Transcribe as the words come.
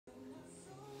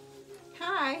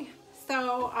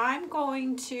I'm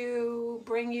going to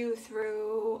bring you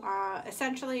through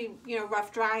essentially,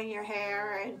 rough drying your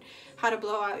hair and how to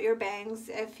blow out your bangs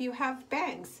if you have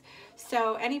bangs.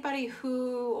 So anybody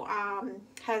who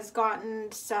has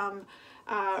gotten some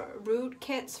root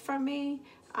kits from me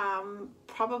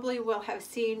probably will have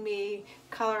seen me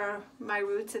color my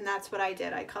roots, and that's what I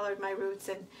did. I colored my roots,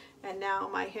 and now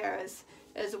my hair is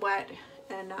wet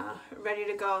and ready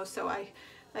to go. So I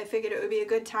figured it would be a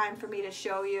good time for me to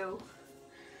show you,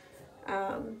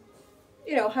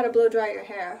 how to blow dry your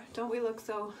hair. Don't we look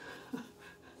so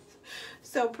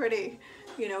so pretty,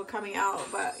 coming out?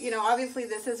 But obviously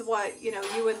this is what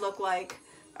you would look like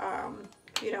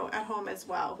at home as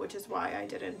well, which is why I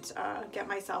didn't get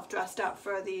myself dressed up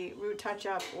for the root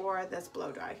touch-up or this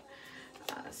blow dry.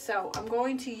 So I'm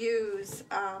going to use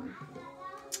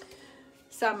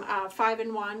some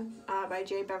 5-in-1 by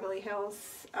J. Beverly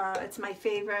Hills. It's my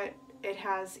favorite. It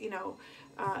has,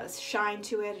 shine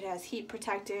to it. It has heat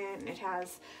protectant. It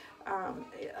has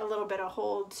a little bit of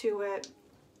hold to it.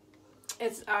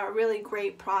 It's a really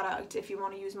great product if you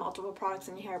want to use multiple products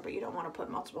in your hair, but you don't want to put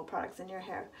multiple products in your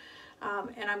hair.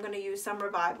 And I'm going to use some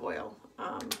Revive oil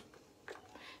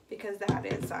because that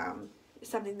is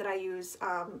something that I use,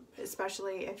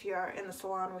 especially if you're in the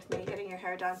salon with me getting your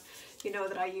hair done. You know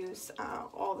that I use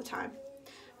all the time.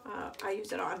 I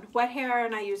use it on wet hair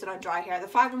and I use it on dry hair. The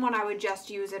 5-in-1, I would just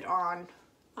use it on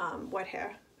wet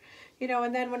hair.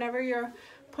 And then whenever you're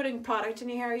putting product in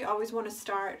your hair, you always want to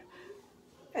start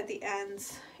at the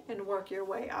ends and work your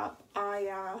way up.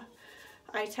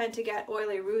 I tend to get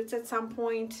oily roots at some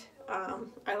point.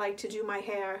 I like to do my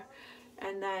hair,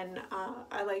 and then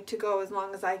I like to go as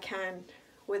long as I can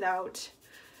without,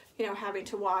 having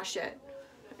to wash it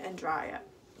and dry it.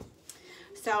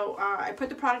 So I put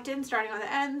the product in starting on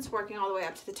the ends, working all the way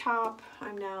up to the top.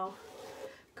 I'm now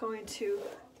going to,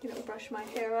 brush my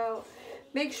hair out.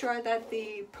 Make sure that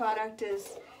the product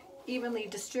is evenly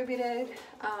distributed.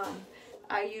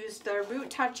 I used the Root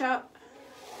Touch-Up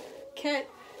kit,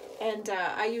 and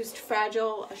I used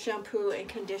Fragile shampoo and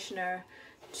conditioner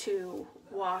to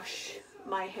wash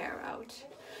my hair out.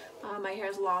 My hair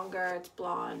is longer, it's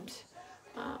blonde,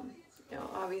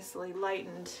 obviously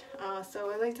lightened.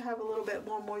 So I like to have a little bit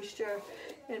more moisture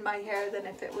in my hair than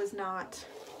if it was not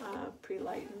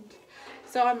pre-lightened.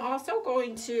 So I'm also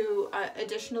going to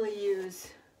additionally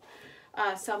use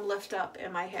some lift up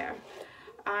in my hair.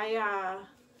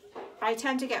 I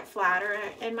tend to get flatter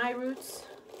in my roots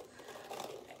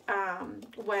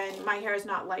when my hair is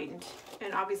not lightened,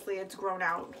 and obviously it's grown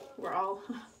out. We're all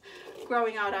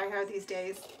growing out our hair these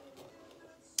days.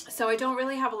 So I don't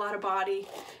really have a lot of body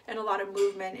and a lot of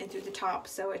movement in through the top,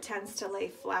 so it tends to lay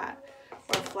flat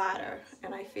or flatter,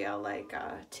 and I feel like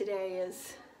today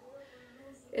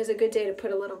is a good day to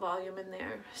put a little volume in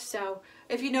there. So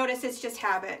if you notice, it's just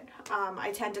habit.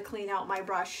 I tend to clean out my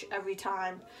brush every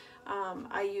time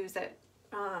I use it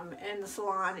in the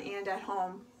salon and at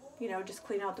home. Just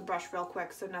clean out the brush real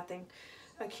quick so nothing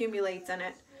accumulates in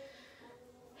it.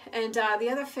 And the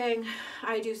other thing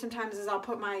I do sometimes is I'll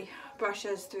put my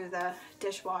brushes through the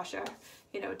dishwasher,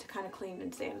 to kind of clean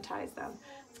and sanitize them.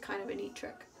 It's kind of a neat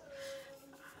trick.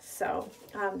 So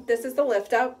this is the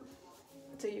lift up.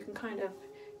 So you can kind of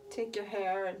take your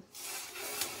hair and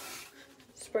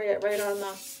spray it right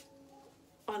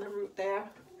on the root there.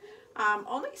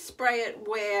 Only spray it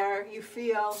where you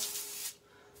feel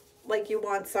like you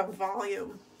want some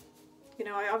volume.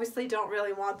 I obviously don't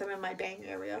really want them in my bang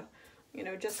area.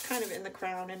 Just kind of in the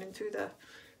crown and in through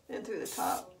the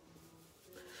top.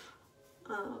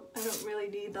 I don't really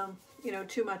need them,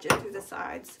 too much in through the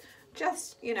sides.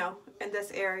 Just, in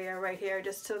this area right here,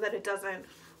 just so that it doesn't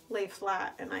lay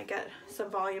flat and I get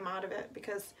some volume out of it,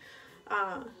 because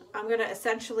I'm going to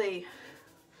essentially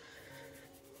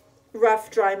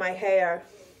rough dry my hair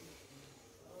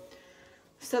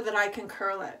so that I can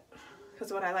curl it,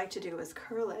 because what I like to do is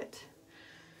curl it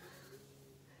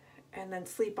and then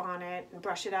sleep on it and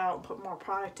brush it out and put more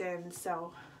product in,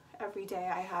 so every day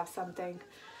I have something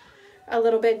a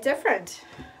little bit different.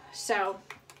 So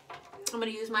I'm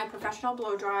going to use my professional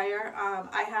blow dryer.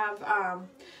 I have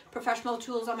professional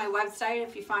tools on my website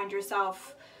if you find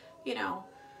yourself,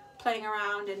 playing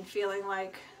around and feeling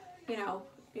like,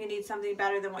 you need something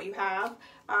better than what you have.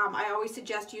 I always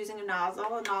suggest using a nozzle.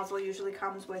 A nozzle usually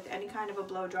comes with any kind of a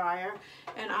blow dryer,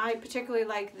 and I particularly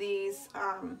like these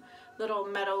little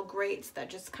metal grates that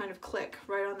just kind of click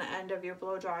right on the end of your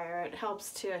blow dryer. It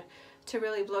helps to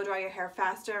really blow dry your hair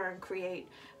faster and create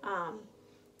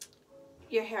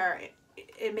your hair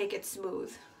and make it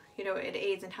smooth. It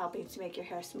aids in helping to make your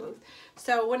hair smooth.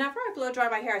 So whenever I blow dry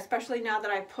my hair, especially now that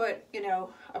I put,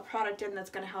 a product in that's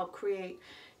going to help create,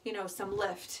 you know, some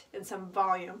lift and some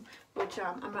volume, which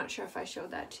I'm not sure if I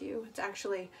showed that to you. It's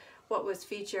actually what was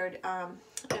featured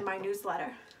in my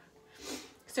newsletter.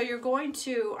 So you're going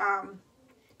to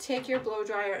take your blow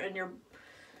dryer and your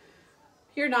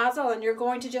nozzle, and you're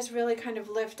going to just really kind of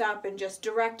lift up and just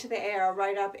direct the air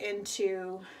right up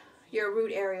into your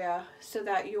root area, so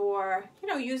that you're, you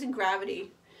know, using gravity,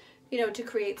 you know, to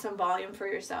create some volume for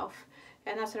yourself.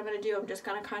 And that's what I'm going to do. I'm just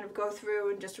going to kind of go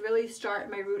through and just really start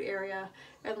my root area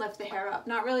and lift the hair up.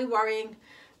 Not really worrying,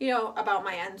 you know, about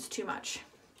my ends too much.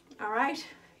 All right,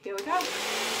 here we go.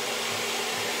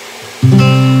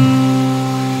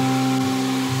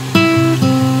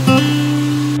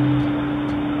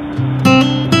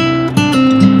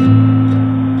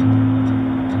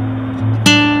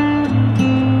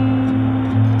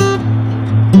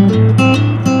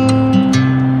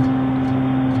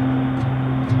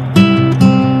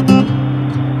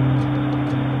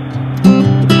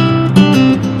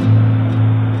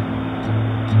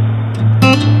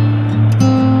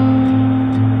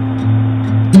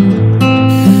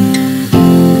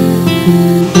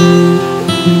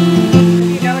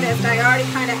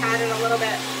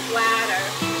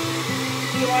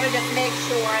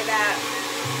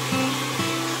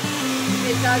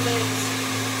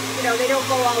 You know, they don't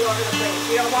go all over the place.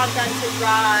 You don't want them to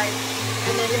dry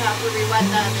and then you have to re-wet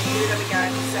them and do them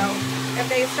again. So if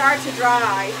they start to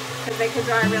dry, because they can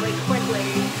dry really quickly,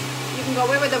 you can go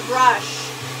in with a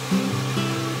brush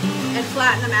and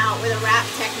flatten them out with a wrap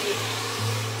technique.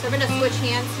 So I'm going to switch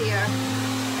hands here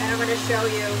and I'm going to show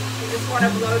you. You just want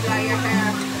to blow dry your hair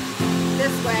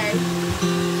this way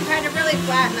to kind of really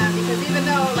flatten them, because even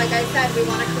though, like I said, we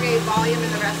want to create volume in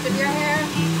the rest of your hair,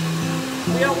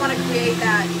 we don't want to create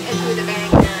that into the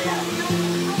bang area.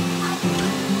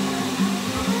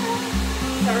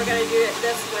 So we're going to do it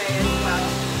this way as well.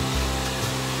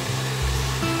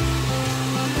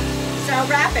 So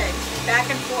wrapping back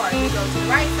and forth. We go to the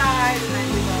right side and then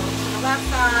we go to the left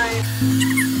side.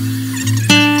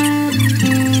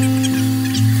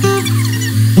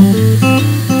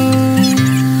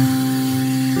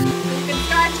 You can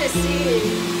start to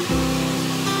see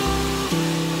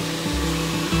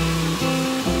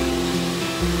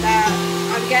that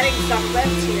I'm getting some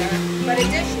lift here, but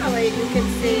additionally you can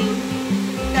see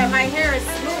that my hair is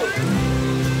smooth.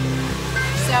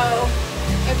 So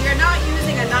if you're not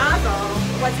using a nozzle,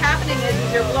 what's happening is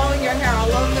you're blowing your hair all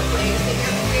over the place and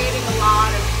you're creating a lot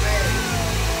of frizz.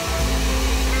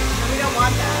 And we don't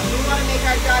want that. We want to make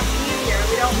our jobs easier.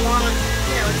 We don't want,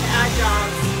 you know, to add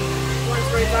jobs once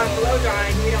we're done blow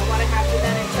drying. We don't want to have to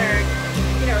then in turn,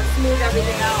 you know, smooth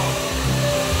everything out,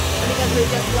 because we've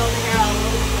just blown the hair all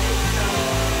over the place. So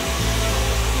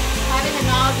having a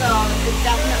nozzle is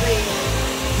definitely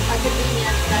a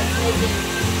convenience that's making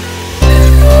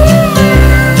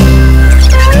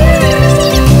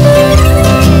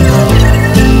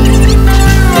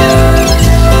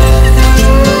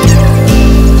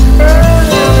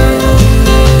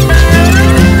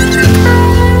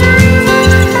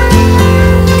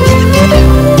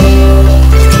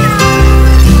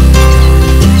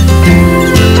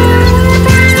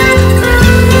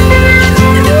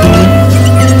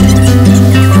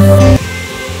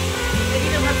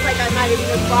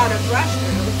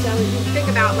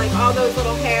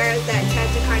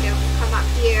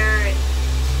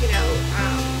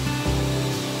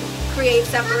create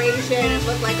separation and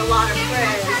look like a lot of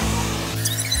frizz.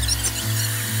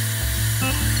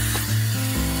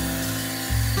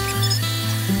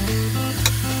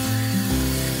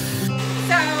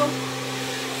 So,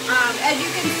 as you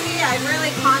can see, I've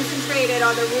really concentrated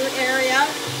on the root area.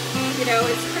 You know,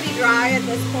 it's pretty dry at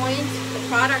this point. The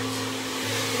product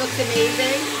looks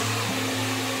amazing.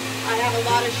 I have a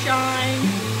lot of shine.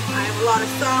 I have a lot of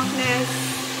softness.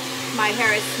 My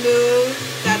hair is smooth.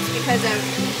 That's because of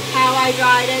how I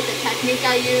dried it, the technique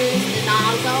I used, the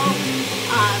nozzle.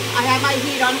 I have my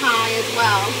heat on high as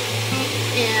well.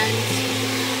 And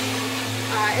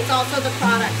it's also the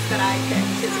products that I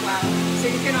picked as well. So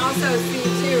you can also see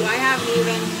too, I haven't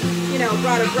even, you know,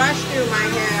 brought a brush through my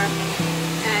hair,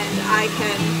 and I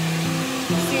can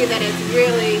see that it's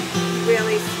really,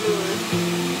 really smooth.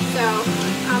 So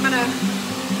I'm gonna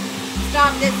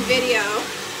stop this video.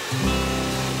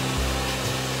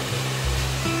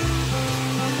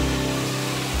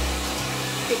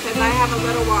 Because I have a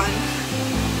little one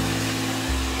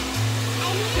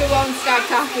who won't stop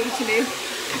talking to me.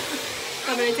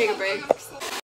 I'm going to take a break.